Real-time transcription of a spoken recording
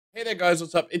Hey there guys,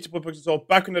 what's up? It's your boy Facundo,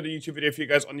 back with another YouTube video for you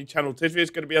guys on the channel. Today's video is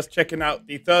going to be us checking out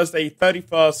the Thursday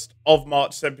 31st of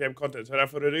March 7 PM content. So without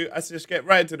further ado, let's just get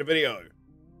right into the video.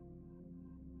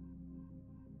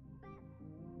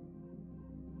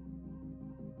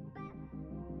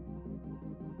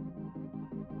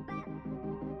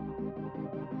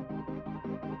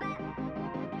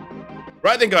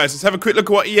 Right then guys, let's have a quick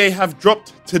look at what EA have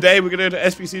dropped today. We're going to go to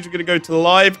SBCs, we're going to go to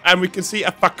live, and we can see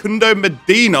a Facundo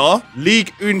Medina,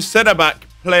 League Un centre-back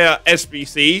player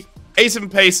SBC. 87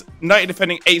 pace, 90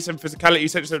 defending, 87 physicality,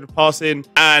 77 passing,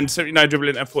 and 79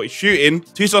 dribbling and 40 shooting.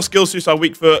 2-star skills, 2-star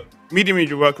weak foot,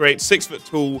 medium work rate, 6 foot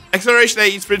tall. Acceleration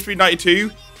 80, sprint speed 92.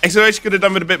 Acceleration could have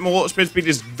done with a bit more. Sprint speed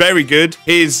is very good.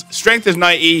 His strength is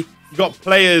 90. You've got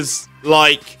players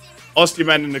like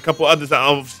Osteoman and a couple others that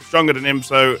are stronger than him,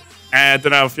 so I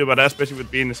don't know how I feel about that, especially with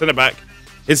being the centre back.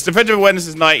 His defensive awareness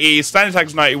is 90, standing attack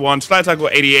is 91, slide tackle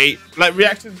 88, like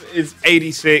reactions is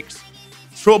 86,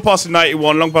 short pass is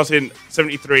 91, long pass in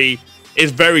 73.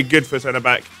 Is very good for a centre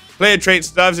back. Player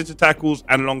traits, dives into tackles,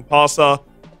 and long passer.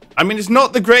 I mean, it's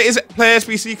not the greatest player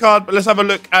SBC card, but let's have a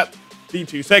look at the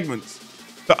two segments.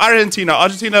 So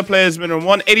Argentina players minimum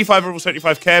 1, 85 overall,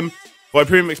 75 chem for a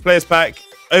premium mixed players pack.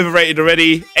 Overrated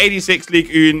already. 86 League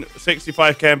Un,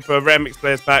 65 chem for a rare mixed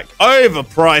players pack.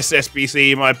 Overpriced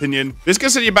SBC in my opinion. This can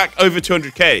send you back over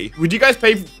 200k. Would you guys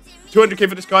pay 200k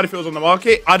for this card if it was on the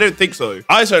market? I don't think so.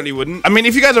 I certainly wouldn't. I mean,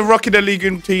 if you guys are rocking a League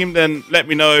Un team, then let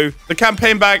me know. The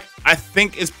campaign bag, I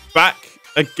think, is back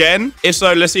again. If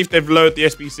so, let's see if they've lowered the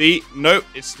SBC. Nope,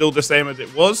 it's still the same as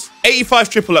it was. 85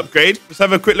 triple upgrade. Let's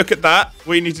have a quick look at that.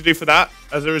 What you need to do for that,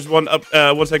 as there is one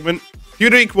segment.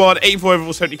 Unique 1, 84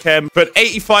 overall, 70 chem, but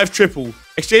 85 triple.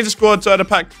 Exchange the squad to other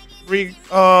pack 3.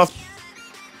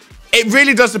 It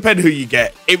really does depend who you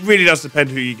get. It really does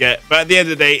depend who you get. But at the end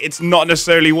of the day, it's not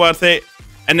necessarily worth it.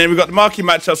 And then we've got the marquee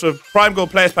matchups with Prime Gold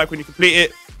Players Pack when you complete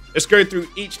it. Let's go through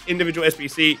each individual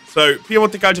SBC. So,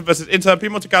 Piemonte Calcio versus Inter.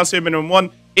 Piemonte Calcio, minimum 1.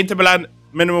 Inter Milan,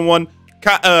 minimum 1.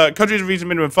 Countries of region,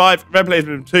 minimum 5. Red Players,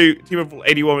 minimum 2. Team of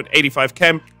 81 with 85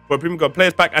 chem. For a premium gold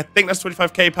players pack, I think that's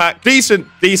 25k pack. Decent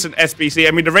SBC.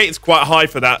 I mean, the rate is quite high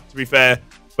for that, to be fair,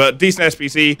 but decent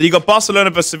SBC. Then you got Barcelona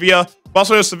versus Sevilla.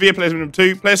 Barcelona, Sevilla players minimum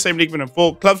 2, players same league minimum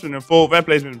 4, clubs minimum 4, red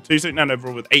players minimum 2, 79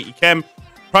 overall with 80 chem.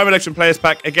 Prime election players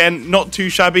pack, again, not too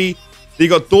shabby. Then you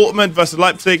got Dortmund versus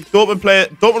Leipzig.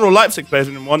 Dortmund or Leipzig players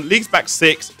minimum 1, leagues back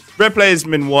 6, red players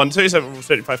min 1, 37 overall,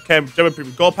 35 chem. German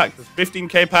premium gold pack, that's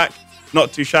 15k pack,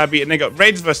 not too shabby. And then you got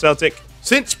Rangers versus Celtic.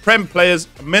 Since Prem players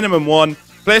minimum 1.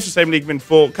 Players for same league min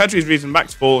 4, countries region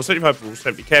max 4, 75 overall,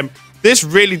 70 chem. This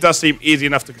really does seem easy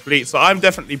enough to complete, so I'm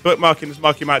definitely bookmarking this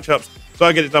marquee matchups so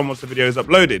I get it done once the video is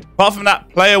uploaded. Apart from that,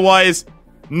 player-wise,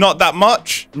 not that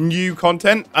much new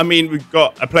content. I mean, we've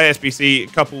got a player SBC,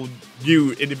 a couple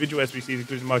new individual SBCs,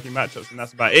 including marquee matchups, and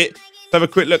that's about it. Let's have a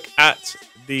quick look at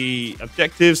the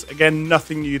objectives. Again,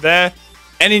 nothing new there.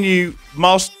 Any new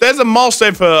milestone? There's a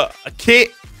milestone for a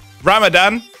kit.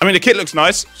 Ramadan. I mean, the kit looks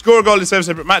nice. Score a goal in 7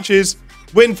 separate matches.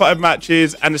 Win 5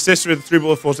 matches and assist with 3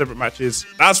 ball 4 separate matches.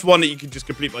 That's one that you can just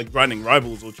complete by grinding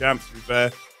rivals or champs, to be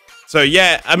fair. So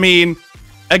yeah, I mean,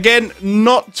 again,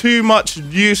 not too much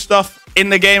new stuff in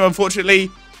the game,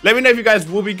 unfortunately. Let me know if you guys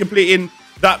will be completing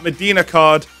that Medina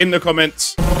card in the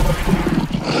comments.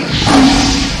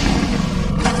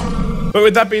 But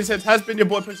with that being said, has been your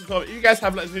boy Prince. If you guys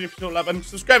have liked this video, if you don't like, and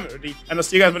subscribe already, and I'll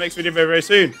see you guys in my next video very, very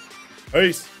soon.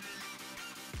 Peace.